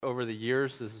over the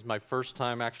years. This is my first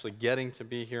time actually getting to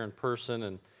be here in person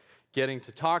and getting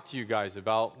to talk to you guys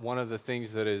about one of the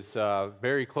things that is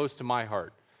very close to my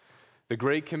heart. The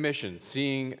Great Commission,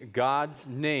 seeing God's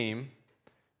name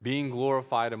being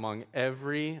glorified among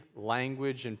every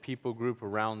language and people group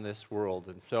around this world.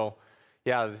 And so,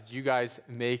 you guys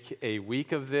make a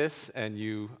week of this and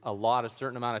you allot a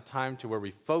certain amount of time to where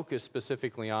we focus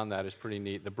specifically on that is pretty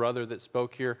neat. The brother that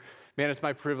spoke here, man, it's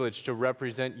my privilege to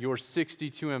represent your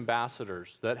 62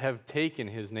 ambassadors that have taken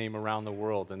his name around the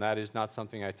world, and that is not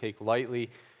something I take lightly.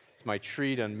 It's my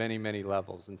treat on many, many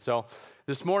levels. And so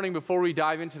this morning, before we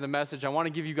dive into the message, I want to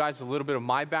give you guys a little bit of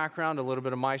my background, a little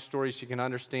bit of my story so you can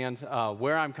understand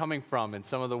where I'm coming from and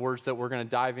some of the words that we're going to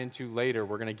dive into later.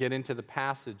 We're going to get into the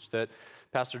passage that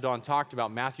Pastor Don talked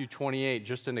about, Matthew 28,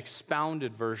 just an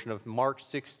expounded version of Mark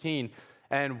 16,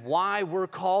 and why we're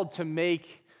called to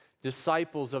make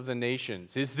disciples of the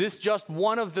nations. Is this just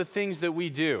one of the things that we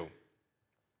do?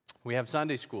 We have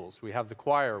Sunday schools, we have the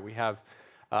choir, we have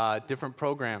different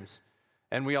programs,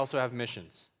 and we also have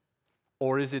missions.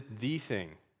 Or is it the thing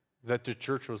that the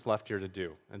church was left here to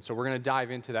do? And so we're going to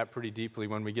dive into that pretty deeply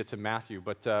when we get to Matthew.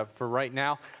 But for right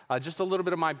now, just a little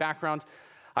bit of my background.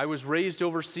 I was raised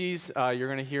overseas. You're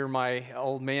going to hear my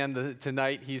old man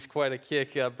tonight. He's quite a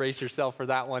kick. Brace yourself for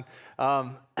that one.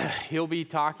 He'll be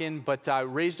talking, but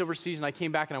raised overseas, and I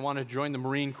came back and I wanted to join the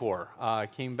Marine Corps. I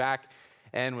came back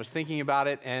and was thinking about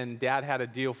it, and Dad had a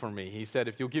deal for me. He said,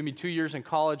 if you'll give me 2 years in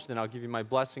college, then I'll give you my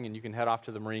blessing, and you can head off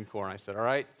to the Marine Corps. And I said, all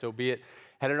right, so be it.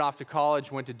 Headed off to college,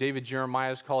 went to David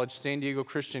Jeremiah's college, San Diego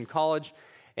Christian College,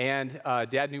 and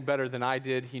Dad knew better than I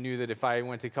did. He knew that if I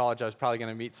went to college, I was probably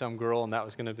going to meet some girl, and that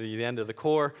was going to be the end of the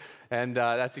Corps, and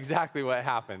that's exactly what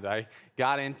happened. I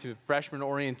got into freshman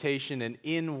orientation, and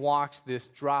in walks this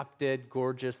drop-dead,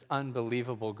 gorgeous,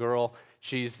 unbelievable girl.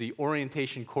 She's the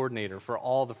orientation coordinator for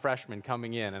all the freshmen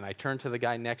coming in, and I turn to the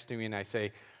guy next to me, and I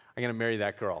say, I'm going to marry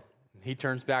that girl. He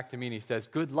turns back to me, and he says,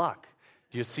 good luck.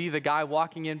 Do you see the guy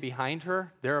walking in behind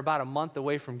her? They're about a month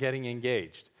away from getting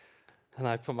engaged. And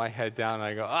I put my head down and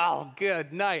I go, oh,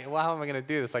 good night. Well, how am I going to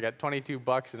do this? I got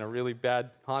 $22 in a really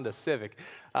bad Honda Civic.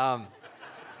 So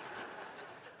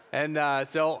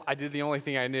I did the only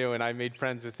thing I knew, and I made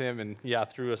friends with him. And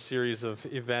through a series of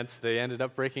events, they ended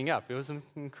up breaking up. It was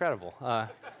incredible.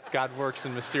 God works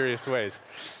in mysterious ways.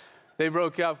 They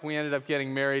broke up. We ended up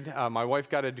getting married. My wife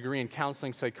got a degree in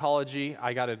counseling psychology.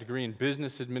 I got a degree in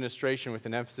business administration with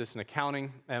an emphasis in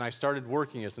accounting. And I started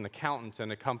working as an accountant in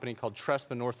a company called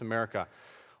Trespa North America.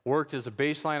 Worked as a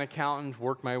baseline accountant,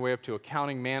 worked my way up to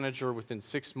accounting manager within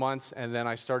 6 months, and then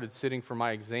I started sitting for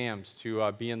my exams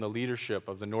to be in the leadership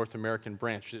of the North American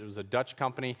branch. It was a Dutch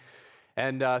company.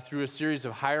 And through a series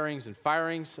of hirings and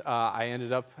firings, I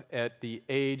ended up at the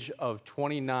age of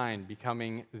 29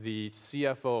 becoming the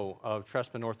CFO of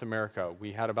Trespa North America.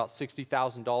 We had about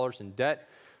 $60,000 in debt.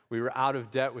 We were out of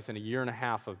debt within a year and a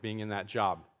half of being in that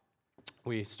job.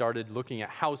 We started looking at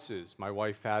houses. My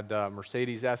wife had a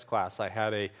Mercedes S-Class. I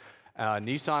had a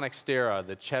Nissan Xterra,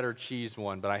 the cheddar cheese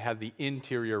one, but I had the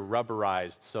interior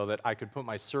rubberized so that I could put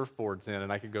my surfboards in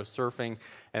and I could go surfing,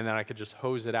 and then I could just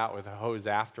hose it out with a hose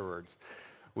afterwards.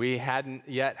 We hadn't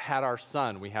yet had our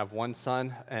son. We have one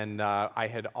son, and I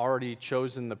had already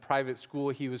chosen the private school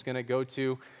he was going to go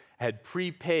to, had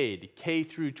prepaid K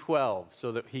through 12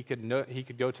 so that he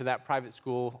could go to that private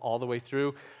school all the way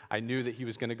through. I knew that he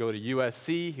was going to go to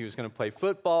USC, he was going to play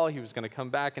football, he was going to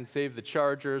come back and save the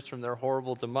Chargers from their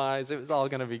horrible demise. It was all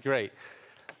going to be great.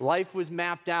 Life was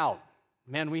mapped out.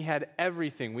 Man, we had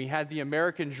everything. We had the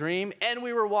American dream, and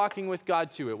we were walking with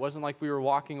God too. It wasn't like we were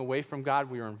walking away from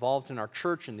God. We were involved in our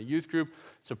church and the youth group,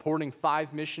 supporting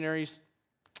 5 missionaries.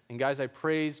 And guys, I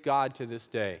praise God to this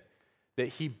day that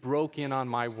he broke in on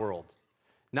my world.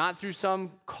 Not through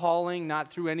some calling, not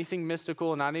through anything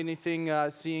mystical, not anything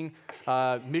seeing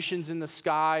missions in the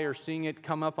sky or seeing it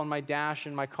come up on my dash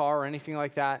in my car or anything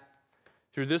like that.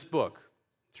 Through this book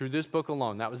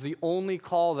alone. That was the only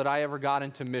call that I ever got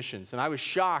into missions. And I was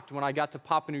shocked when I got to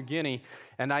Papua New Guinea,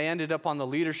 and I ended up on the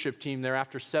leadership team there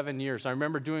after 7 years. I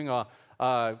remember doing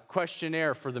a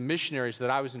questionnaire for the missionaries that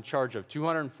I was in charge of,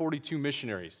 242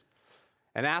 missionaries,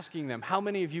 and asking them, how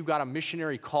many of you got a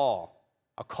missionary call,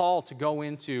 a call to go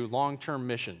into long-term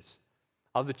missions?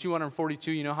 Of the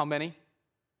 242, you know how many?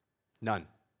 None.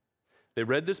 They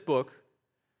read this book,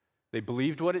 they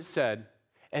believed what it said,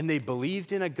 and they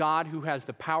believed in a God who has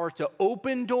the power to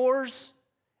open doors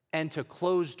and to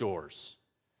close doors.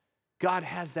 God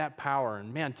has that power,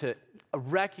 and man, to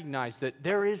recognize that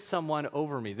there is someone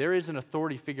over me, there is an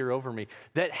authority figure over me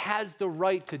that has the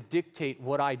right to dictate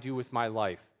what I do with my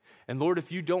life. And Lord,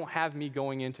 if you don't have me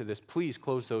going into this, please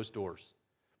close those doors.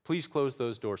 Please close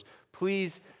those doors.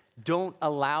 Please don't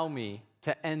allow me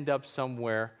to end up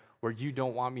somewhere where you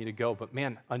don't want me to go. But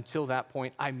man, until that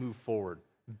point, I move forward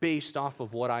based off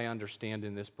of what I understand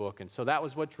in this book. And so that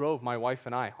was what drove my wife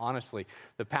and I, honestly.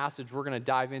 The passage we're going to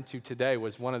dive into today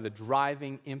was one of the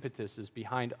driving impetuses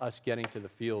behind us getting to the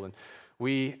field. And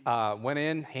we went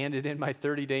in, handed in my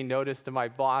 30-day notice to my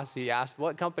boss. He asked,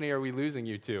 what company are we losing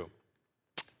you to?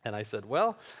 And I said,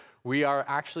 well, we are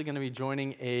actually going to be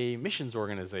joining a missions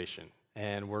organization.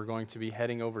 And we're going to be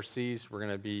heading overseas. We're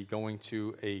going to be going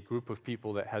to a group of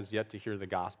people that has yet to hear the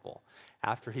gospel.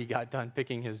 After he got done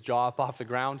picking his jaw up off the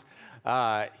ground,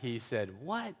 he said,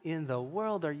 what in the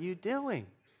world are you doing?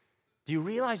 Do you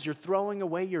realize you're throwing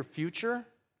away your future?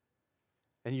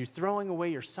 And you're throwing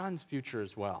away your son's future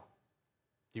as well.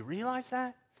 Do you realize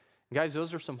that? Guys,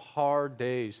 those are some hard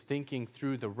days thinking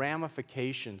through the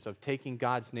ramifications of taking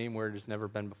God's name where it has never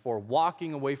been before,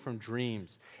 walking away from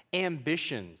dreams,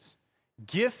 ambitions,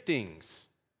 giftings,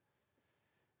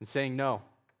 and saying, no,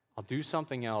 I'll do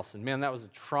something else. And man, that was a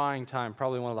trying time,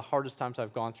 probably one of the hardest times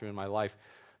I've gone through in my life,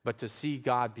 but to see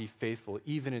God be faithful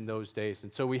even in those days.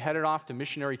 And so we headed off to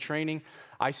missionary training.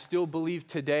 I still believe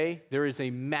today there is a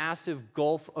massive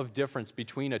gulf of difference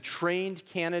between a trained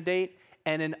candidate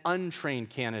and an untrained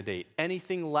candidate.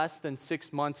 Anything less than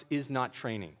 6 months is not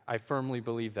training. I firmly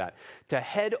believe that. To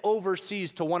head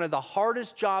overseas to one of the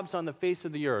hardest jobs on the face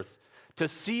of the earth, to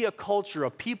see a culture,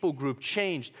 a people group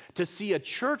changed, to see a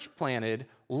church planted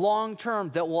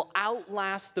long-term that will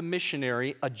outlast the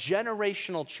missionary, a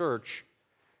generational church,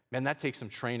 man, that takes some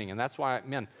training. And that's why,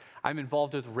 man, I'm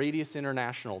involved with Radius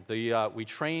International. We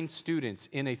train students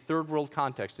in a third world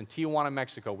context in Tijuana,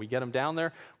 Mexico. We get them down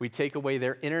there. We take away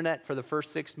their internet for the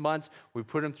first 6 months. We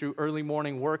put them through early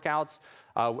morning workouts.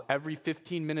 Every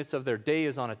 15 minutes of their day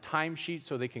is on a timesheet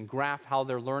so they can graph how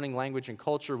they're learning language and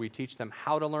culture. We teach them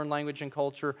how to learn language and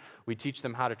culture. We teach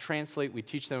them how to translate. We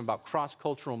teach them about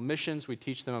cross-cultural missions. We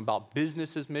teach them about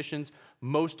businesses missions.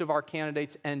 Most of our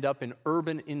candidates end up in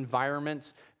urban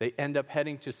environments. They end up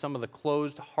heading to some of the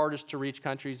closed, hardest to reach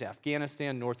countries,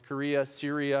 Afghanistan, North Korea,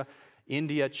 Syria,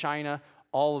 India, China.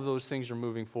 All of those things are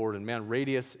moving forward. And man,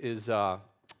 Radius is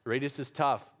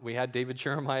tough. We had David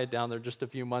Jeremiah down there just a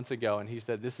few months ago, and he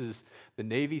said this is the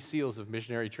Navy SEALs of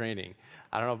missionary training.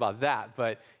 I don't know about that,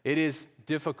 but it is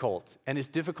difficult, and it's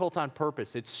difficult on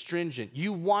purpose. It's stringent.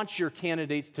 You want your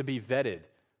candidates to be vetted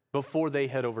before they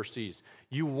head overseas.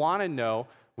 You want to know,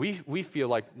 we feel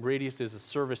like Radius is a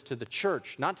service to the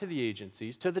church, not to the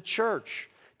agencies, to the church,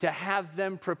 to have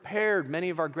them prepared. Many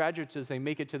of our graduates, as they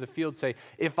make it to the field, say,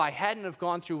 if I hadn't have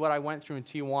gone through what I went through in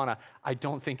Tijuana, I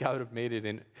don't think I would have made it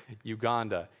in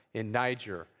Uganda, in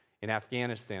Niger, in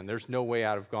Afghanistan. There's no way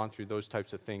I'd have gone through those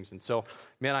types of things. And so,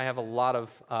 man, I have a lot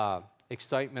of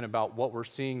excitement about what we're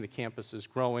seeing. The campus is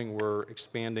growing. We're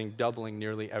expanding, doubling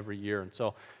nearly every year. And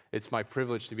so it's my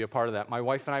privilege to be a part of that. My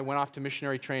wife and I went off to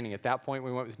missionary training. At that point,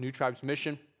 we went with New Tribes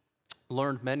Mission,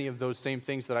 learned many of those same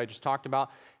things that I just talked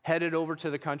about, headed over to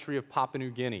the country of Papua New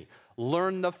Guinea,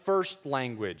 learned the first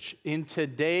language. In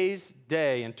today's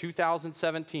day, in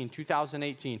 2017,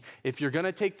 2018, if you're going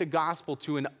to take the gospel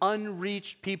to an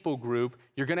unreached people group,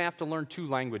 you're going to have to learn 2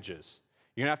 languages.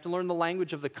 You're going to have to learn the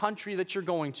language of the country that you're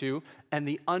going to and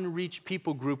the unreached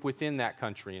people group within that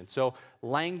country. And so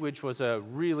language was a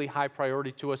really high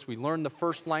priority to us. We learned the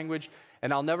first language,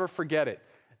 and I'll never forget it.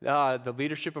 The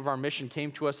leadership of our mission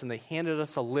came to us, and they handed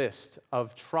us a list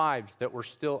of tribes that were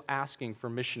still asking for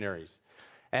missionaries.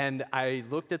 And I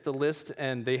looked at the list,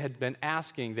 and they had been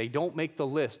asking. They don't make the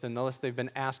list unless they've been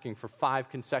asking for 5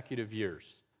 consecutive years.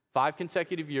 5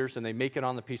 consecutive years, and they make it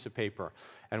on the piece of paper.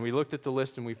 And we looked at the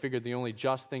list, and we figured the only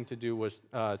just thing to do was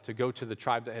to go to the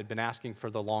tribe that had been asking for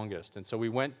the longest. And so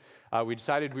we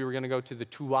decided we were going to go to the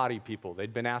Tuwadi people.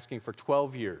 They'd been asking for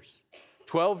 12 years.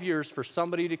 12 years for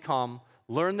somebody to come,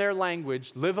 learn their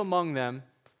language, live among them,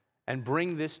 and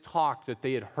bring this talk that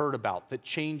they had heard about that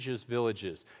changes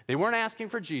villages. They weren't asking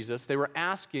for Jesus. They were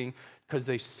asking because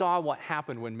they saw what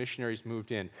happened when missionaries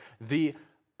moved in. The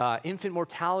infant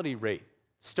mortality rate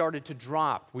started to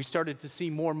drop. We started to see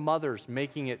more mothers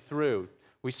making it through.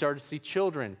 We started to see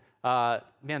children,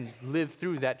 live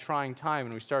through that trying time,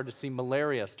 and we started to see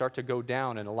malaria start to go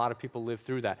down, and a lot of people lived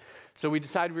through that. So we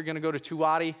decided we were going to go to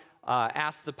Tuwadi,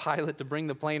 asked the pilot to bring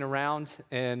the plane around,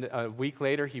 and a week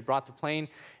later, he brought the plane,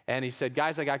 and he said,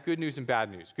 guys, I got good news and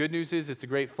bad news. Good news is it's a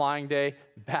great flying day.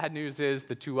 Bad news is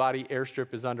the Tuwadi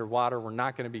airstrip is underwater. We're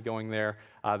not going to be going there.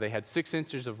 They had 6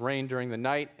 inches of rain during the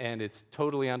night, and it's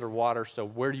totally underwater, so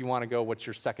where do you want to go? What's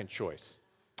your second choice?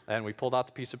 And we pulled out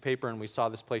the piece of paper, and we saw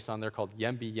this place on there called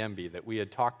Yembi Yembi that we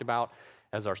had talked about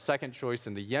as our second choice.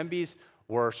 And the Yembis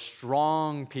were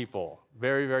strong people,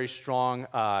 very, very strong.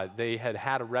 They had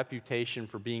had a reputation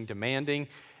for being demanding,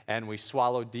 and we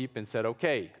swallowed deep and said,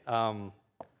 okay,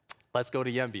 let's go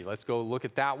to Yembe. Let's go look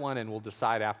at that one, and we'll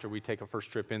decide after we take a first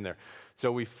trip in there.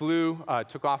 So we flew,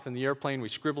 took off in the airplane. We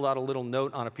scribbled out a little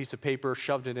note on a piece of paper,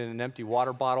 shoved it in an empty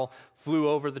water bottle, flew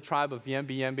over the tribe of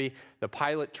Yembe. The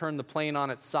pilot turned the plane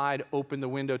on its side, opened the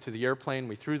window to the airplane.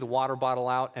 We threw the water bottle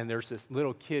out, and there's this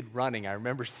little kid running. I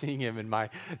remember seeing him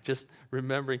just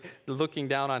remembering looking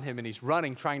down on him, and he's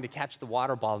running, trying to catch the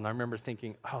water bottle. And I remember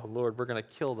thinking, oh, Lord, we're going to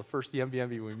kill the first Yembe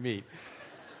we meet.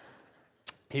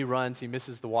 He runs, he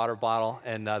misses the water bottle,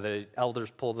 and the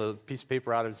elders pull the piece of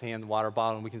paper out of his hand, the water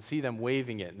bottle, and we can see them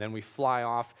waving it. And then we fly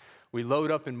off. We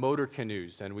load up in motor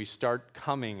canoes, and we start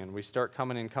coming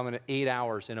at 8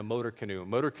 hours in a motor canoe. A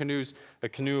motor canoe's a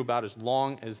canoe about as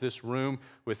long as this room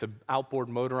with an outboard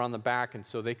motor on the back, and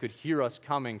so they could hear us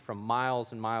coming from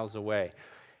miles and miles away.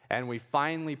 And we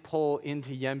finally pull into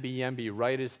Yembe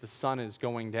right as the sun is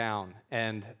going down.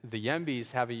 And the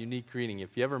Yembes have a unique greeting.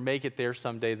 If you ever make it there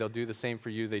someday, they'll do the same for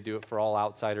you. They do it for all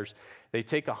outsiders. They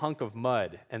take a hunk of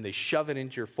mud and they shove it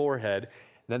into your forehead.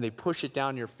 And then they push it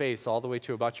down your face all the way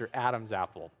to about your Adam's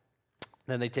apple.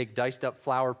 Then they take diced up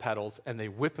flower petals and they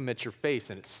whip them at your face,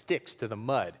 and it sticks to the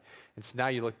mud. And so now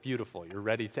you look beautiful. You're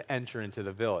ready to enter into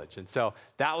the village. And so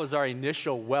that was our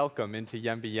initial welcome into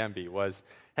Yembe was,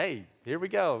 hey, here we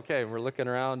go. Okay, we're looking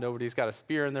around. Nobody's got a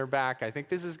spear in their back. I think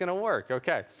this is going to work.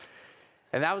 Okay.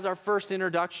 And that was our first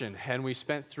introduction. And we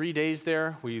spent 3 days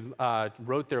there. We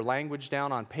wrote their language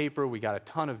down on paper. We got a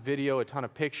ton of video, a ton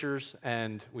of pictures.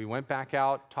 And we went back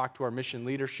out, talked to our mission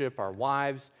leadership, our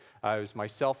wives. It was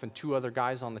myself and 2 other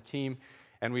guys on the team.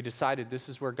 And we decided this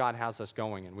is where God has us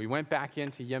going. And we went back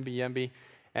into Yembe,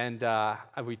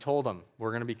 and we told them,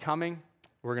 we're going to be coming.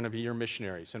 We're going to be your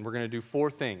missionaries. And we're going to do 4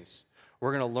 things.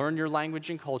 We're going to learn your language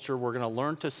and culture. We're going to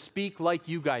learn to speak like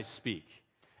you guys speak.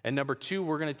 And number 2,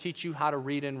 we're going to teach you how to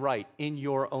read and write in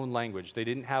your own language. They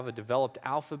didn't have a developed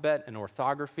alphabet and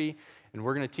orthography, and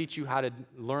we're going to teach you how to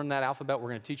learn that alphabet. We're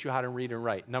going to teach you how to read and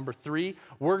write. Number 3,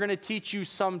 we're going to teach you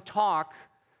some talk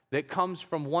that comes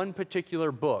from one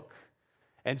particular book.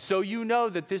 And so you know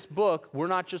that this book, we're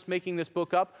not just making this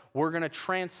book up, we're going to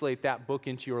translate that book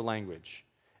into your language.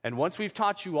 And once we've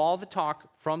taught you all the talk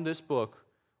from this book,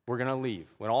 we're going to leave.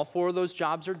 When all 4 of those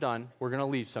jobs are done, we're going to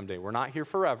leave someday. We're not here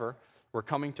forever. We're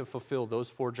coming to fulfill those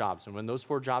 4 jobs. And when those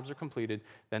 4 jobs are completed,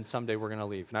 then someday we're going to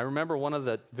leave. And I remember one of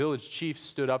the village chiefs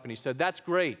stood up and he said, that's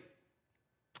great.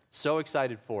 So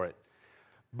excited for it.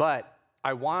 But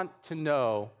I want to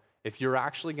know if you're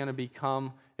actually going to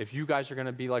become, if you guys are going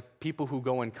to be like people who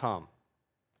go and come,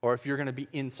 or if you're going to be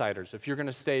insiders, if you're going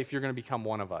to stay, if you're going to become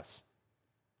one of us.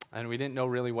 And we didn't know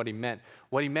really what he meant.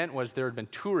 What he meant was there had been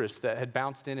tourists that had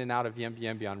bounced in and out of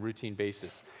Yembe on a routine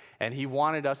basis. And he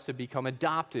wanted us to become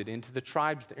adopted into the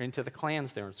tribes, into the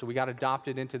clans there. And so we got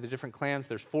adopted into the different clans.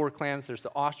 There's 4 clans. There's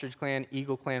the ostrich clan,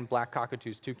 eagle clan, black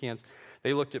cockatoos, toucans.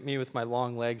 They looked at me with my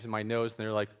long legs and my nose, and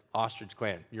they're like, ostrich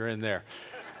clan, you're in there.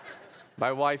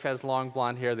 My wife has long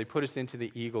blonde hair. They put us into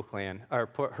the eagle clan, or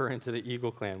put her into the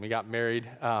eagle clan. We got married.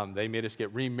 They made us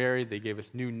get remarried. They gave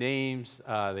us new names.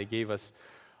 They gave us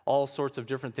all sorts of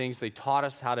different things. They taught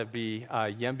us how to be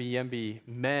Yembe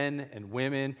men and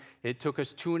women. It took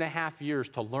us 2.5 years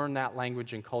to learn that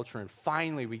language and culture. And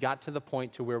finally, we got to the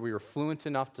point to where we were fluent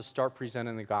enough to start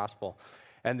presenting the gospel.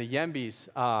 And the Yembes,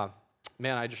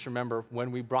 man, I just remember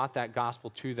when we brought that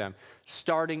gospel to them,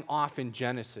 starting off in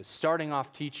Genesis, starting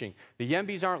off teaching. The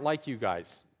Yembes aren't like you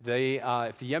guys. They,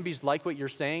 if the Yembes like what you're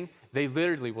saying, they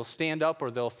literally will stand up or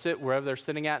they'll sit wherever they're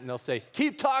sitting at and they'll say,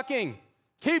 keep talking.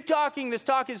 Keep talking, this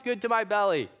talk is good to my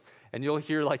belly. And you'll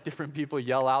hear like different people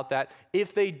yell out that.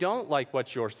 If they don't like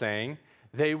what you're saying,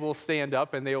 they will stand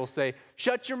up and they will say,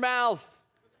 shut your mouth.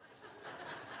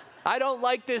 I don't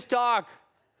like this talk.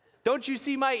 Don't you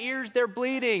see my ears? They're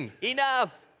bleeding.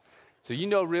 Enough. So you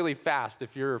know really fast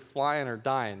if you're flying or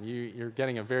dying. You're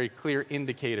getting a very clear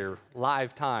indicator,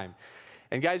 live time.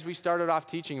 And guys, we started off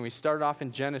teaching, and we started off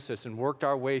in Genesis and worked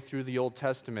our way through the Old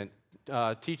Testament,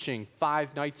 teaching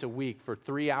 5 nights a week for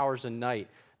 3 hours a night.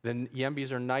 The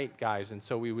Yembes are night guys, and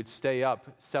so we would stay up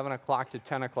 7 o'clock to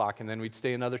 10 o'clock, and then we'd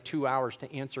stay another 2 hours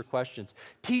to answer questions,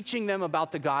 teaching them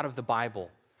about the God of the Bible,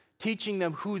 teaching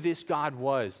them who this God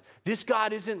was. This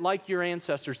God isn't like your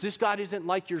ancestors. This God isn't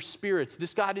like your spirits.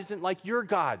 This God isn't like your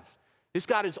gods. This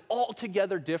God is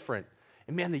altogether different.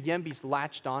 And man, the Yembes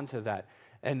latched onto that.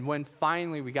 And when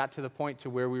finally we got to the point to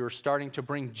where we were starting to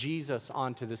bring Jesus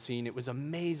onto the scene, it was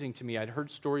amazing to me. I'd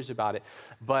heard stories about it,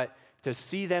 but to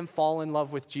see them fall in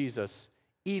love with Jesus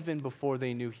even before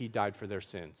they knew he died for their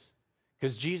sins.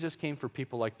 Because Jesus came for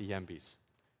people like the Yembes.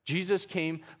 Jesus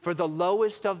came for the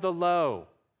lowest of the low.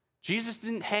 Jesus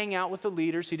didn't hang out with the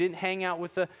leaders. He didn't hang out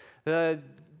with the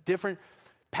different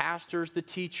pastors, the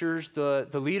teachers, the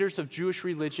leaders of Jewish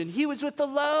religion. He was with the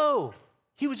low.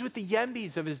 He was with the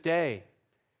Yembis of his day.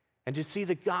 And to see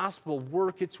the gospel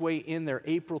work its way in there,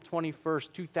 April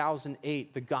 21st,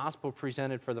 2008, the gospel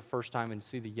presented for the first time, and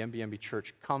see the Yembi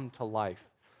Church come to life.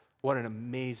 What an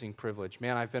amazing privilege.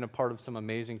 Man, I've been a part of some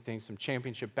amazing things, some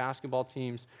championship basketball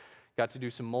teams, got to do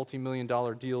some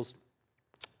multi-million-dollar deals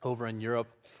over in Europe,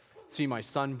 see my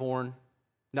son born.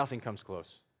 Nothing comes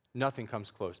close. Nothing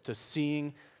comes close to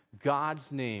seeing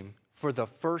God's name for the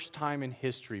first time in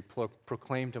history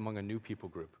proclaimed among a new people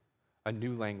group, a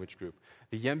new language group.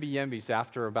 The Yembis,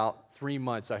 after about 3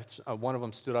 months, one of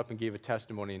them stood up and gave a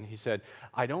testimony, and he said,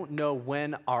 I don't know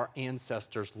when our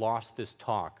ancestors lost this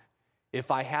talk.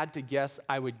 If I had to guess,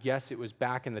 I would guess it was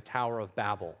back in the Tower of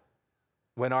Babel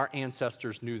when our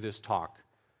ancestors knew this talk.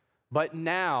 But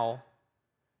now,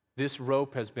 this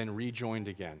rope has been rejoined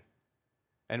again,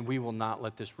 and we will not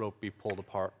let this rope be pulled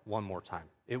apart one more time.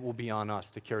 It will be on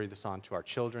us to carry this on to our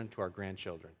children, to our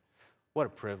grandchildren. What a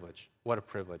privilege. What a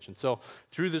privilege. And so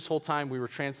through this whole time, we were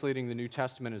translating the New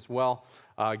Testament as well,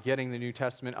 getting the New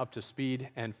Testament up to speed.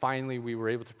 And finally, we were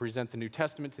able to present the New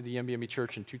Testament to the MBME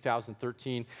Church in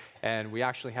 2013. And we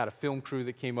actually had a film crew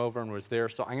that came over and was there.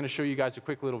 So I'm going to show you guys a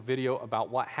quick little video about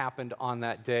what happened on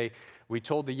that day. We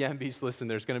told the Yembis, listen,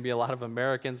 there's going to be a lot of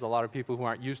Americans, a lot of people who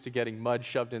aren't used to getting mud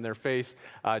shoved in their face.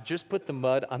 Just put the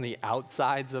mud on the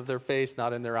outsides of their face,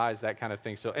 not in their eyes, that kind of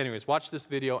thing. So anyways, watch this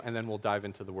video, and then we'll dive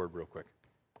into the word real quick.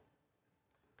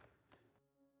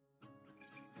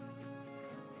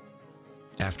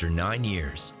 After 9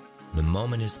 years, the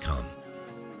moment has come.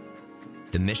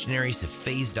 The missionaries have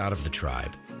phased out of the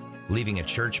tribe, leaving a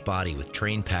church body with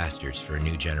trained pastors for a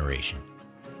new generation.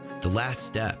 The last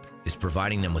step is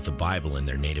providing them with a Bible in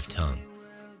their native tongue.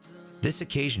 This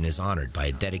occasion is honored by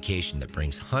a dedication that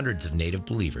brings hundreds of native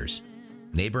believers,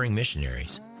 neighboring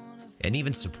missionaries, and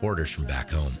even supporters from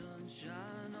back home.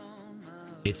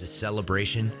 It's a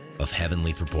celebration of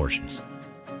heavenly proportions.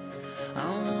 I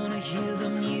wanna hear the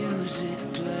music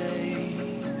play.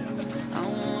 I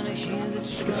wanna hear the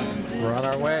trumpet. We're on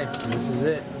our way. This is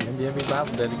it. MBME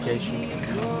Bible dedication.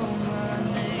 Call my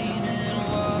name and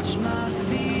watch my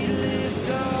feet lift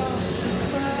off the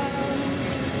ground.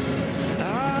 I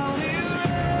will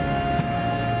run.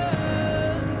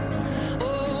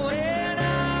 Oh, and I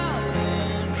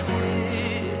won't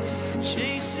quit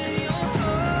chasing your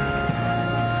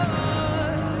heart,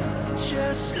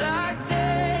 just like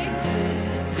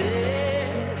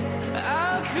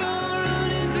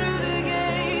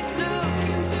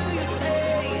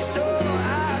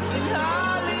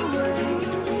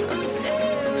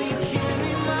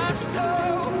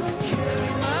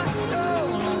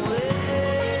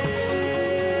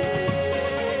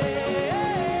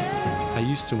I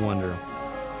used to wonder,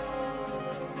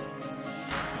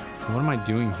 what am I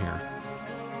doing here?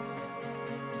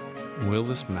 Will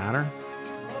this matter?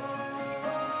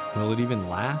 Will it even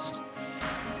last?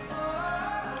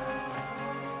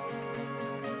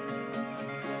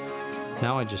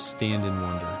 Now I just stand and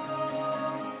wonder.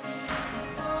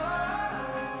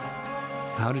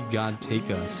 How did God take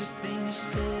us,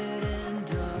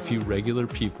 a few regular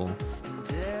people,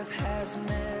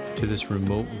 to this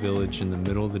remote village in the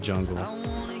middle of the jungle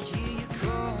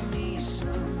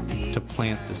to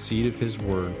plant the seed of His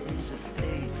Word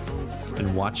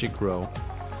and watch it grow,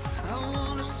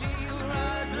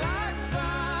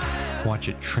 watch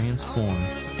it transform,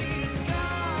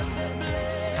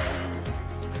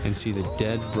 and see the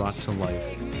dead brought to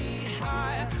life,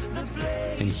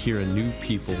 and hear a new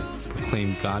people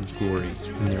proclaim God's glory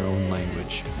in their own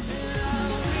language.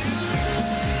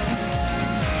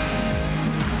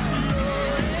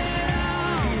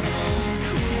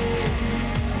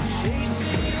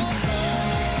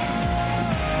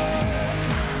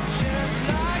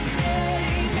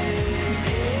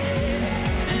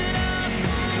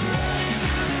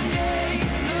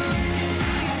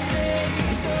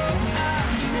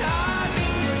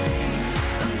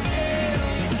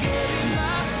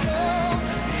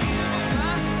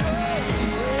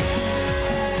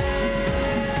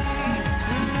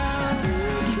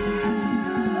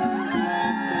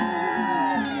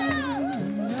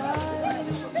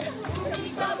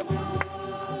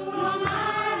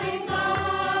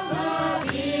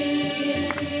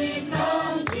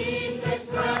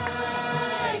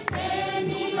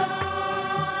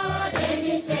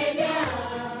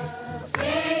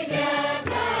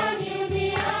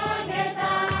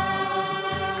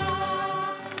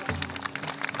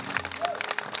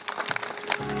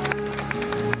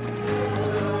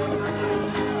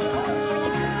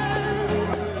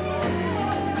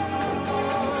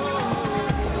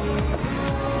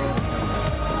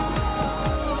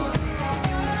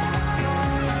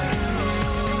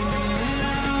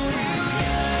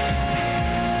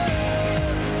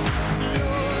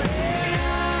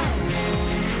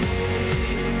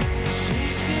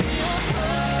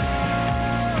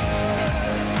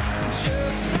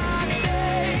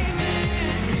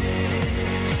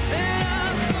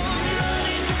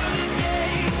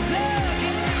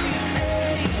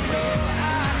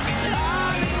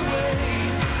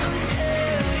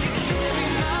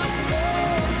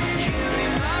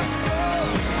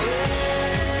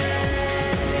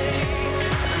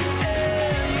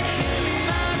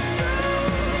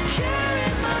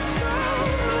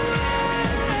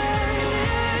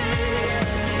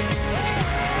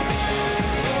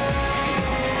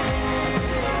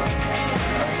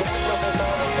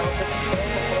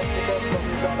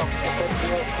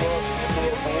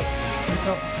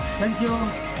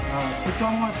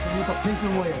 Thomas, thank you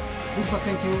mo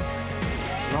thank you.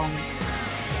 Long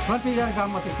 20 years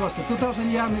gamat it cost 2,000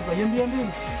 years pa MBMB.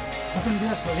 Akan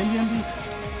dia sa MBMB.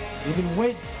 You can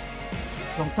wait.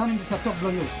 Long tanim sa top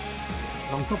lang yun.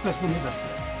 Long top plus binilas.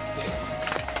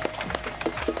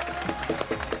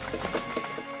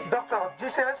 Dr.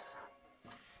 Jesus,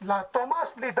 la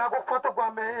Thomas li dagok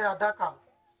patogwame adaka.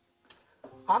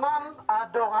 Anan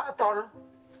adora atol,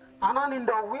 anan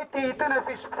indo witi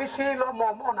tenefis fisilo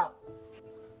momona.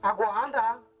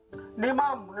 Agwanda,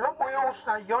 nimam lomoyo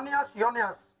sa Yonias.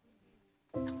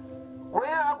 We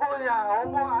agoya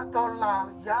omo atol la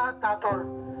ya tatol,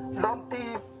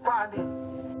 lomti pani.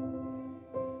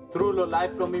 Through the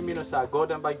life from me, minusa God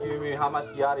and by giving me how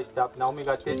much year is that now me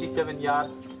got 37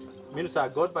 years.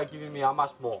 Minusa God by giving me how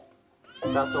much more.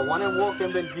 That's so one and walk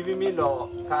and then giving me lo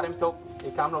karim talk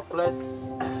I come no place.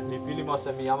 Me pili mo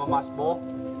sa mi how much more.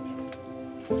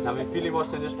 Now me pili mo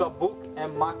sa this book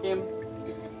and mark him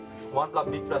 1 plus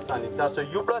big plus something. That's so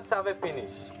you plus have a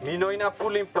finish. Me no ina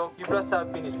pull him talk you plus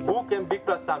have finish. Book and big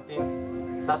plus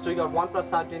something. That's so you got 1 plus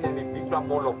something and a big plus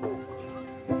more lo book.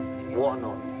 One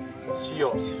on.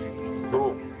 Sios,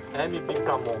 boom, and me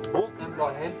become more book and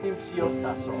Lord help him Sios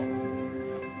that's all.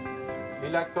 Me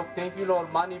like to thank you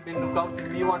Lord money been look out to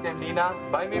me one them Nina,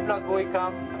 by me blood go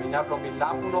come, me not from me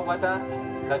lapu no matter,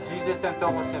 that Jesus and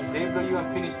Thomas and deliver you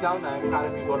and finish down and carry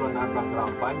me go on that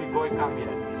background, by me go come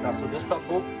here. That's so this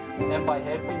book and by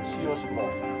helping Sios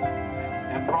more.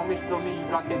 And promise to me you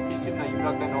can kiss him and you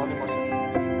can hold him.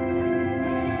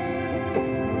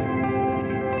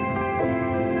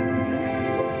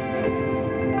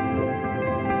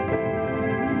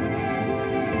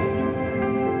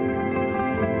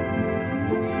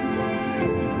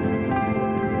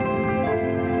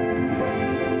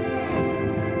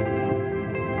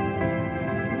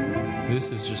 This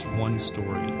is just one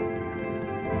story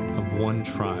of one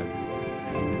tribe,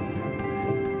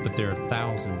 but there are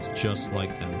thousands just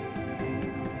like them,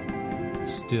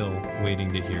 still waiting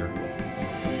to hear.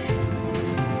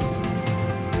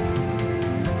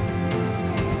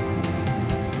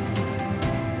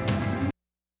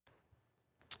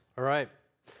 All right.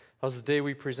 That was the day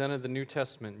we presented the New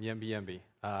Testament, Yembi Yembi.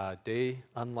 Day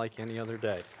unlike any other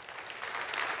day.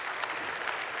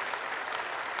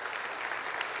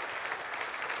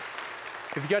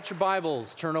 If you got your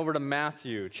Bibles, turn over to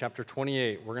Matthew chapter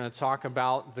 28. We're going to talk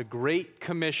about the Great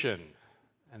Commission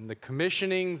and the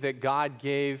commissioning that God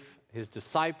gave his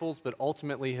disciples, but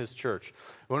ultimately his church.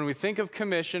 When we think of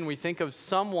commission, we think of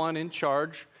someone in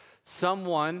charge,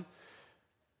 someone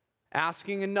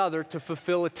asking another to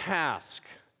fulfill a task,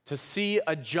 to see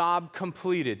a job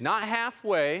completed. Not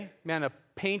halfway. Man, a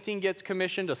painting gets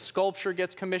commissioned, a sculpture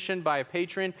gets commissioned by a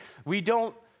patron. We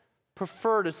don't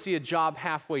prefer to see a job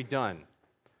halfway done.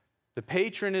 The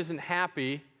patron isn't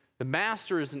happy, the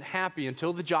master isn't happy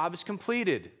until the job is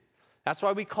completed. That's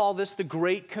why we call this the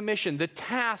Great Commission, the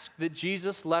task that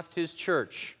Jesus left his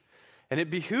church. And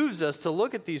it behooves us to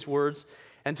look at these words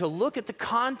and to look at the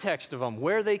context of them,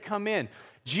 where they come in.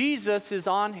 Jesus is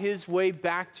on his way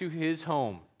back to his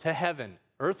home, to heaven.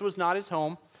 Earth was not his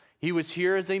home. He was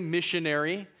here as a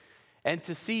missionary. And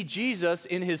to see Jesus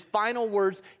in his final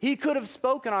words, he could have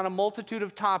spoken on a multitude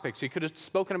of topics. He could have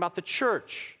spoken about the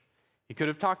church. He could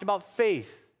have talked about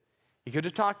faith. He could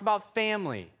have talked about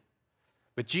family.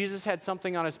 But Jesus had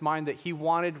something on his mind that he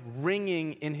wanted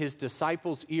ringing in his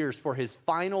disciples' ears for his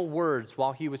final words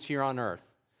while he was here on earth.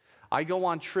 I go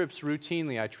on trips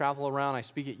routinely. I travel around. I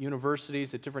speak at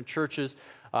universities, at different churches.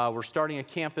 We're starting a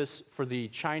campus for the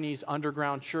Chinese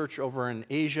underground church over in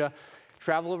Asia.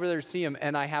 Travel over there to see him.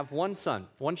 And I have one son,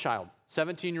 one child,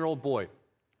 17-year-old boy.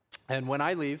 And when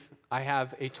I leave, I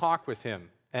have a talk with him.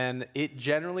 And it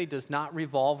generally does not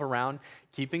revolve around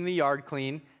keeping the yard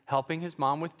clean, helping his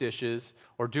mom with dishes,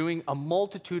 or doing a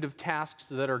multitude of tasks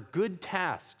that are good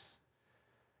tasks.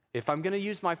 If I'm going to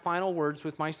use my final words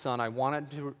with my son, I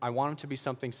want him to be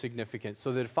something significant,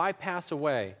 so that if I pass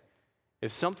away,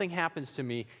 if something happens to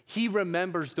me, he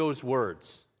remembers those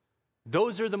words.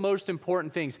 Those are the most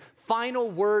important things.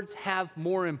 Final words have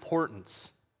more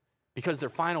importance because they're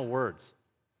final words.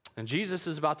 And Jesus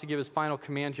is about to give his final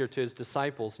command here to his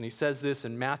disciples, and he says this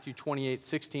in Matthew 28,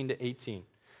 16 to 18.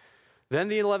 Then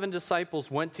the 11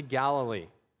 disciples went to Galilee,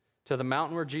 to the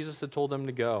mountain where Jesus had told them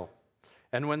to go.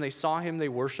 And when they saw him, they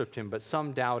worshiped him, but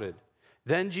some doubted.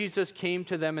 Then Jesus came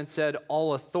to them and said,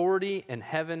 "All authority in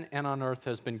heaven and on earth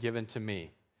has been given to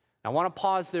me." I want to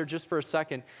pause there just for a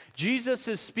second. Jesus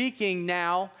is speaking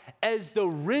now as the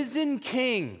risen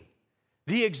king,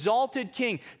 the exalted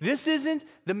king. This isn't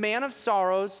the man of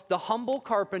sorrows, the humble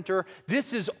carpenter.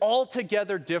 This is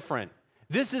altogether different.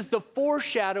 This is the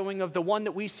foreshadowing of the one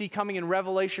that we see coming in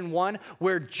Revelation 1,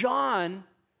 where John,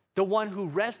 the one who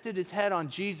rested his head on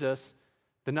Jesus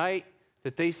the night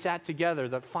that they sat together,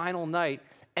 the final night,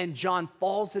 and John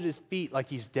falls at his feet like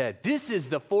he's dead. This is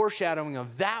the foreshadowing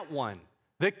of that one,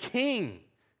 the king,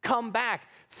 come back,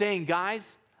 saying,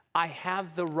 guys, I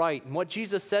have the right. And what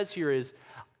Jesus says here is,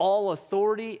 all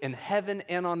authority in heaven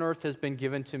and on earth has been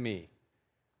given to me.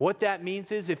 What that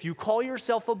means is, if you call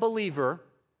yourself a believer,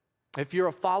 if you're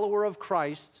a follower of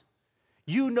Christ,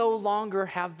 you no longer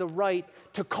have the right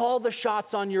to call the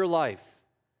shots on your life.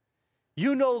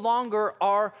 You no longer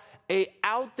are a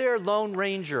out there lone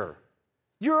ranger.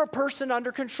 You're a person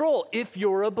under control if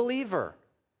you're a believer.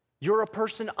 You're a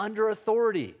person under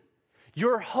authority.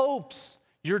 Your hopes,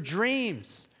 your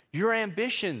dreams, your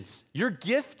ambitions, your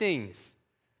giftings,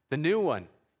 the new one,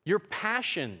 your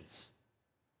passions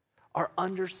are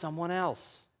under someone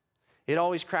else. It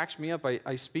always cracks me up.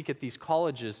 I speak at these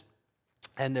colleges,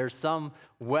 and there's some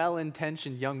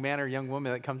well-intentioned young man or young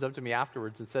woman that comes up to me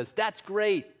afterwards and says, that's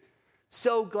great.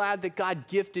 So glad that God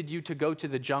gifted you to go to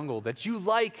the jungle, that you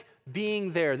like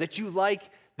being there, that you like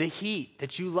the heat,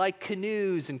 that you like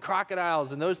canoes and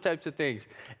crocodiles and those types of things.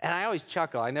 And I always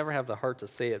chuckle. I never have the heart to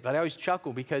say it, but I always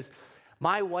chuckle because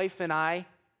my wife and I,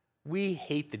 we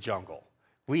hate the jungle.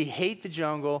 We hate the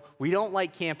jungle. We don't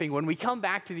like camping. When we come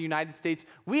back to the United States,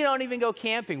 we don't even go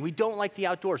camping. We don't like the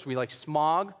outdoors. We like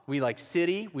smog. We like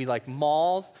city. We like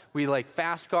malls. We like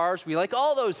fast cars. We like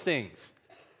all those things.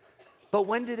 But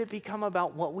when did it become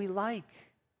about what we like,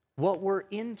 what we're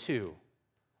into?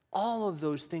 All of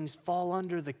those things fall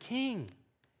under the king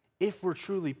if we're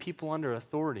truly people under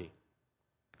authority.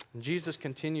 And Jesus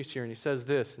continues here and he says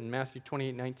this in Matthew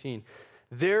 28:19.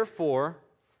 Therefore,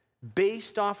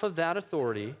 based off of that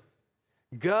authority,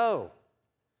 go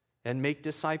and make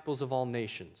disciples of all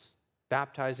nations,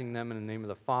 baptizing them in the name of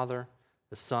the Father,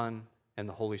 the Son, and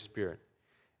the Holy Spirit,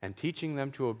 and teaching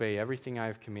them to obey everything I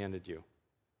have commanded you.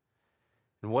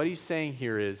 And what he's saying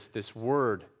here is this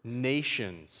word,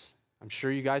 nations. I'm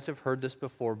sure you guys have heard this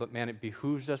before, but man, it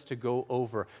behooves us to go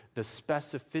over the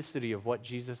specificity of what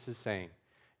Jesus is saying.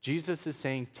 Jesus is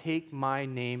saying, take my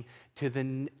name to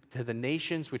the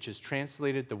nations, which is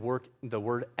translated the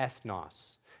word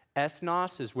ethnos.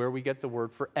 Ethnos is where we get the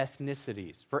word for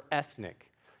ethnicities, for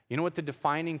ethnic. You know what the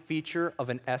defining feature of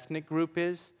an ethnic group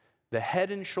is? The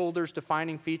head and shoulders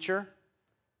defining feature?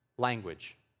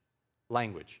 Language.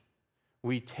 Language.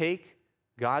 We take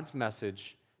God's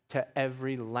message to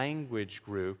every language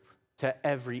group, to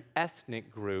every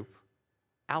ethnic group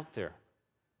out there.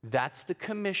 That's the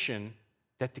commission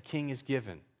that the king is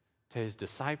given to his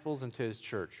disciples and to his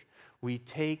church. We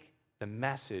take the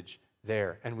message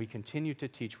there and we continue to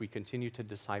teach, we continue to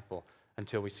disciple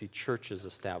until we see churches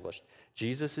established.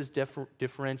 Jesus is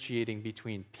differentiating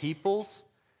between peoples,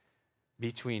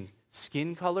 between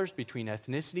skin colors, between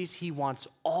ethnicities. He wants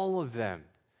all of them.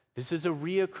 This is a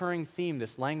reoccurring theme,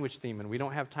 this language theme, and we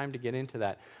don't have time to get into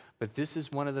that. But this is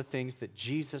one of the things that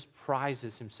Jesus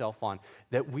prizes himself on,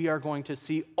 that we are going to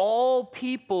see all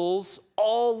peoples,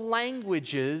 all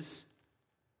languages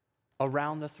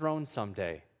around the throne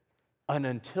someday. And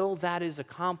until that is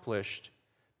accomplished,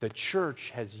 the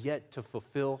church has yet to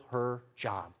fulfill her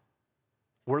job.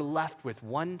 We're left with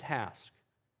one task: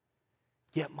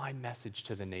 get my message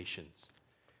to the nations.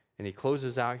 And he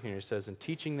closes out here and he says, and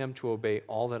teaching them to obey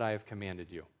all that I have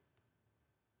commanded you.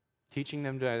 Teaching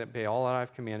them to obey all that I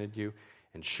have commanded you,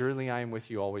 and surely I am with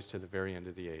you always to the very end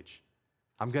of the age.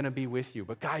 I'm going to be with you.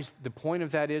 But guys, the point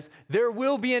of that is there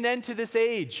will be an end to this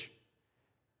age.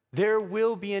 There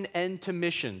will be an end to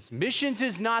missions. Missions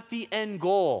is not the end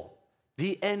goal.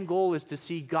 The end goal is to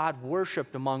see God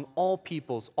worshiped among all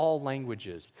peoples, all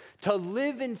languages, to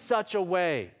live in such a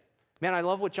way. Man, I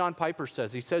love what John Piper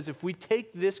says. He says, if we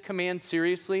take this command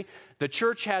seriously, the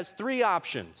church has three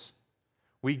options.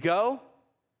 We go,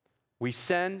 we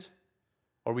send,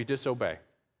 or we disobey,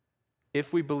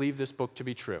 if we believe this book to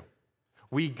be true.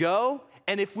 We go,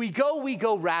 and if we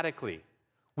go radically.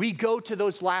 We go to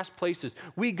those last places.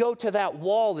 We go to that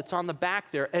wall that's on the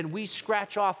back there, and we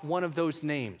scratch off one of those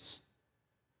names.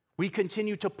 We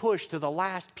continue to push to the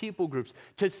last people groups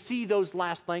to see those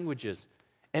last languages.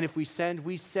 And if we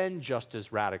send just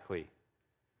as radically.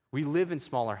 We live in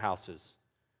smaller houses.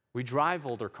 We drive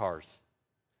older cars.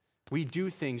 We do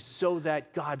things so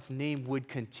that God's name would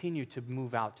continue to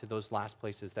move out to those last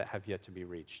places that have yet to be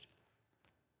reached.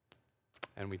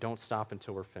 And we don't stop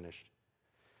until we're finished.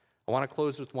 I want to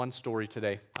close with one story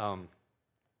today.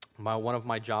 One of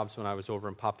my jobs when I was over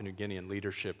in Papua New Guinea in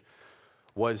leadership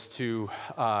was to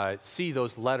see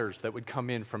those letters that would come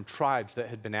in from tribes that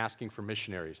had been asking for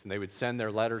missionaries. And they would send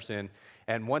their letters in.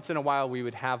 And once in a while, we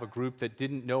would have a group that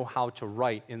didn't know how to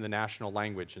write in the national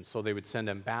language. And so they would send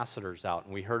ambassadors out.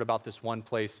 And we heard about this one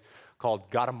place called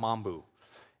Garamambu.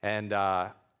 And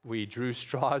we drew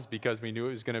straws because we knew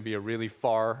it was going to be a really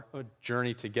far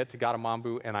journey to get to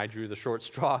Garamambu, and I drew the short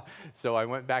straw. So I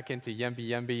went back into Yembi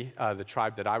Yembi, the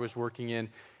tribe that I was working in,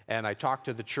 and I talked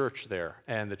to the church there.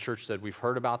 And the church said, we've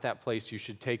heard about that place. You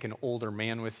should take an older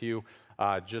man with you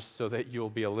just so that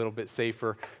you'll be a little bit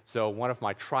safer. So one of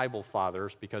my tribal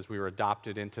fathers, because we were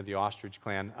adopted into the Ostrich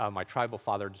clan, my tribal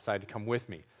father decided to come with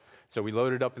me. So we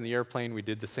loaded up in the airplane. We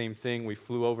did the same thing. We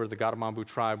flew over the Garamambu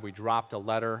tribe. We dropped a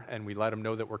letter, and we let them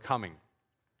know that we're coming.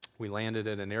 We landed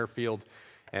at an airfield,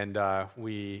 and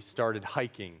we started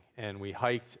hiking. And we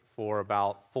hiked for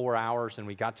about 4 hours, and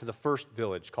we got to the first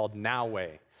village called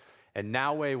Nawe. And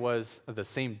Nawe was the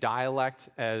same dialect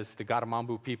as the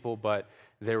Garamambu people, but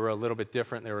they were a little bit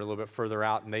different. They were a little bit further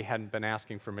out, and they hadn't been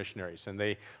asking for missionaries. And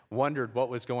they wondered what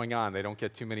was going on. They don't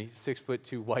get too many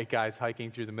 6'2" white guys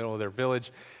hiking through the middle of their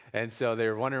village. And so they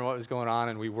were wondering what was going on,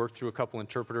 and we worked through a couple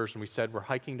interpreters, and we said, we're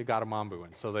hiking to Garamambu.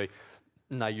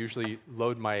 And I usually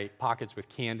load my pockets with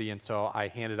candy, and so I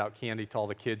handed out candy to all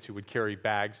the kids who would carry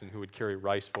bags and who would carry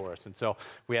rice for us. And so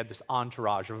we had this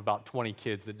entourage of about 20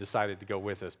 kids that decided to go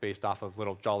with us based off of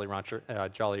little Jolly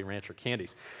Rancher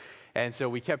candies. And so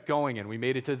we kept going, and we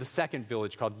made it to the second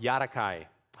village called Yarakai.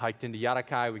 Hiked into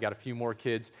Yarakai, we got a few more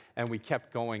kids, and we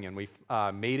kept going, and we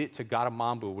made it to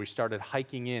Garamambu. We started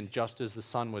hiking in just as the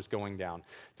sun was going down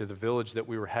to the village that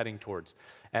we were heading towards.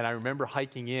 And I remember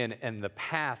hiking in, and the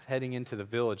path heading into the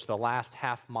village, the last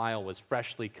half mile was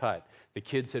freshly cut. The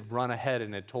kids had run ahead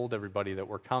and had told everybody that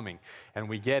we're coming. And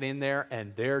we get in there,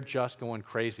 and they're just going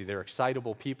crazy. They're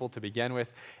excitable people to begin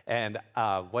with. And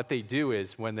what they do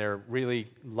is when they're really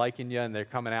liking you and they're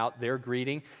coming out, they're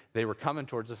greeting. They were coming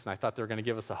towards us, and I thought they were going to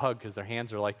give us a hug because their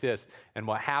hands are like this. And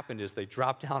what happened is they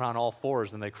dropped down on all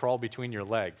fours, and they crawl between your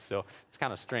legs. So it's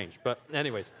kind of strange. But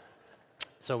anyways.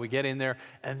 So we get in there,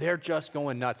 and they're just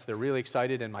going nuts. They're really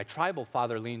excited, and my tribal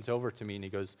father leans over to me, and he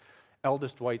goes,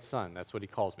 eldest white son. That's what he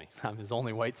calls me. I'm his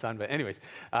only white son, but anyways.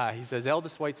 He says,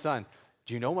 eldest white son,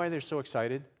 do you know why they're so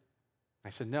excited? I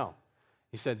said, no.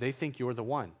 He said, they think you're the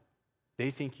one.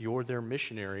 They think you're their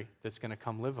missionary that's going to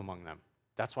come live among them.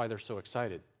 That's why they're so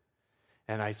excited.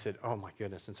 And I said, oh, my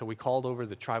goodness. And so we called over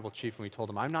the tribal chief, and we told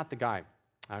him, I'm not the guy.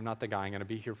 I'm not the guy. I'm going to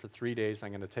be here for 3 days. I'm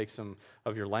going to take some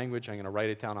of your language. I'm going to write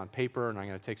it down on paper, and I'm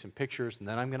going to take some pictures, and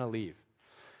then I'm going to leave.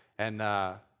 And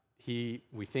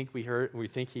we think he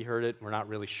heard it. We're not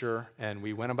really sure. And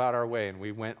we went about our way, and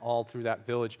we went all through that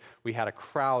village. We had a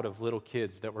crowd of little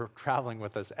kids that were traveling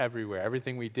with us everywhere.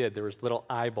 Everything we did, there was little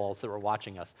eyeballs that were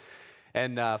watching us.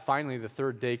 And finally, the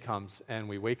third day comes, and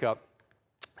we wake up.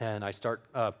 And I start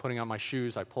putting on my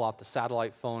shoes. I pull out the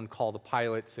satellite phone, call the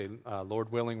pilot, say,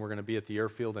 Lord willing, we're going to be at the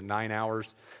airfield in 9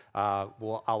 hours.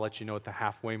 I'll let you know at the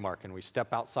halfway mark. And we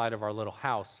step outside of our little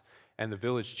house, and the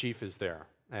village chief is there.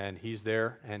 And he's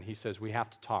there, and he says, we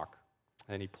have to talk.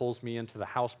 And he pulls me into the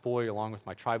houseboy along with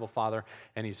my tribal father,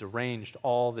 and he's arranged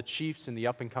all the chiefs and the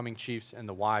up-and-coming chiefs, and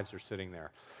the wives are sitting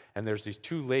there. And there's these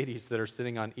two ladies that are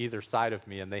sitting on either side of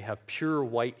me, and they have pure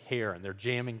white hair, and they're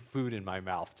jamming food in my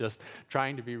mouth, just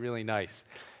trying to be really nice.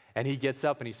 And he gets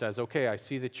up and he says, okay, I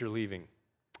see that you're leaving.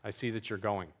 I see that you're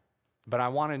going. But I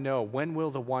want to know, when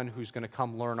will the one who's going to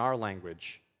come learn our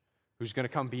language, who's going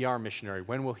to come be our missionary,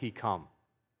 when will he come?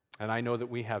 And I know that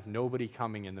we have nobody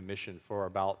coming in the mission for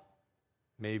about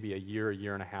maybe a year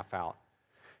and a half out.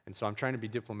 And so I'm trying to be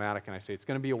diplomatic, and I say, it's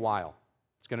going to be a while.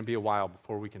 It's going to be a while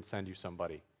before we can send you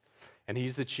somebody. And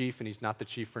he's the chief, and he's not the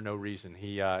chief for no reason.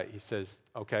 He says,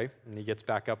 okay, and he gets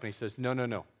back up and he says,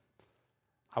 no.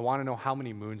 I want to know how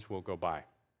many moons will go by.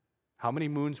 How many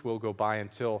moons will go by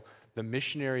until the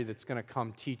missionary that's going to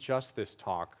come teach us this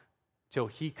talk, till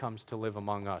he comes to live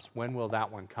among us? When will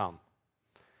that one come?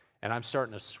 And I'm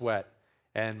starting to sweat,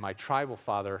 and my tribal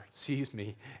father sees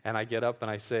me, and I get up and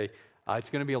I say, it's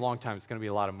going to be a long time. It's going to be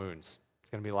a lot of moons.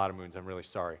 It's going to be a lot of moons. I'm really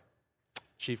sorry.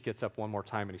 Chief gets up one more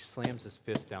time, and he slams his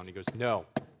fist down. He goes, no,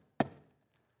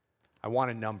 I want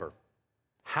a number.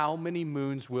 How many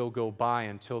moons will go by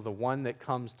until the one that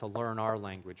comes to learn our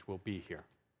language will be here?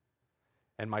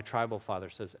 And my tribal father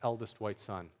says, eldest white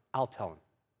son, I'll tell him.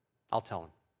 I'll tell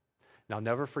him. Now,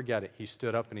 never forget it. He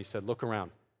stood up and he said, look around.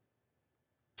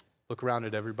 Look around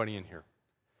at everybody in here.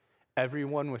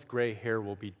 Everyone with gray hair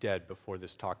will be dead before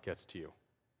this talk gets to you.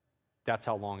 That's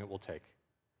how long it will take.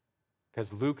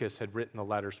 Because Lucas had written the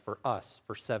letters for us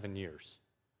for 7 years.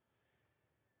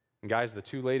 And guys, the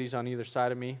two ladies on either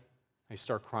side of me, they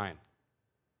start crying.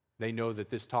 They know that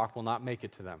this talk will not make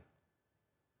it to them.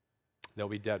 They'll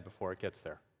be dead before it gets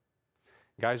there.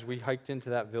 Guys, we hiked into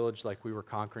that village like we were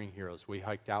conquering heroes. We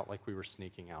hiked out like we were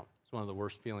sneaking out. It's one of the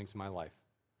worst feelings of my life.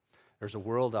 There's a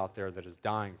world out there that is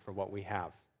dying for what we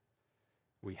have.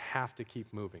 We have to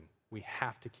keep moving. We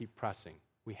have to keep pressing.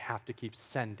 We have to keep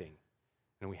sending.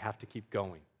 And we have to keep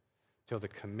going till the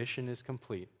commission is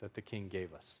complete that the King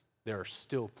gave us. There are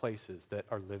still places that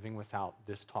are living without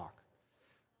this talk.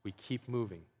 We keep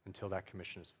moving until that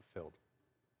commission is fulfilled.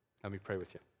 Let me pray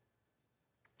with you.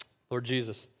 Lord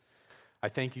Jesus, I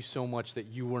thank you so much that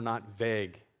you were not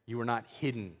vague. You were not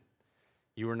hidden.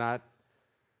 You were not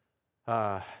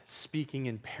speaking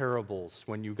in parables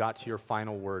when you got to your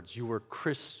final words. You were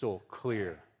crystal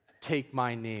clear. Take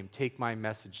my name, take my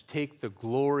message, take the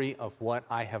glory of what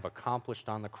I have accomplished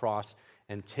on the cross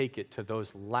and take it to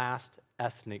those last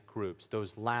ethnic groups,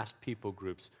 those last people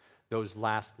groups, those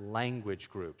last language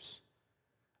groups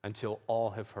until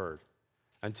all have heard.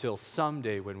 Until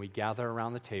someday when we gather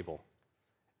around the table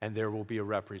and there will be a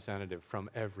representative from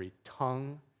every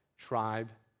tongue, tribe,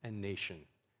 and nation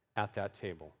at that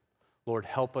table. Lord,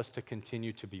 help us to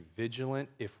continue to be vigilant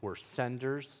if we're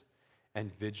senders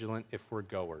and vigilant if we're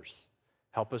goers.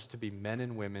 Help us to be men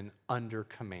and women under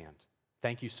command.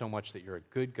 Thank you so much that you're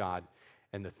a good God,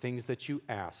 and the things that you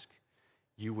ask,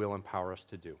 you will empower us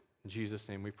to do. In Jesus'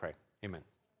 name we pray. Amen.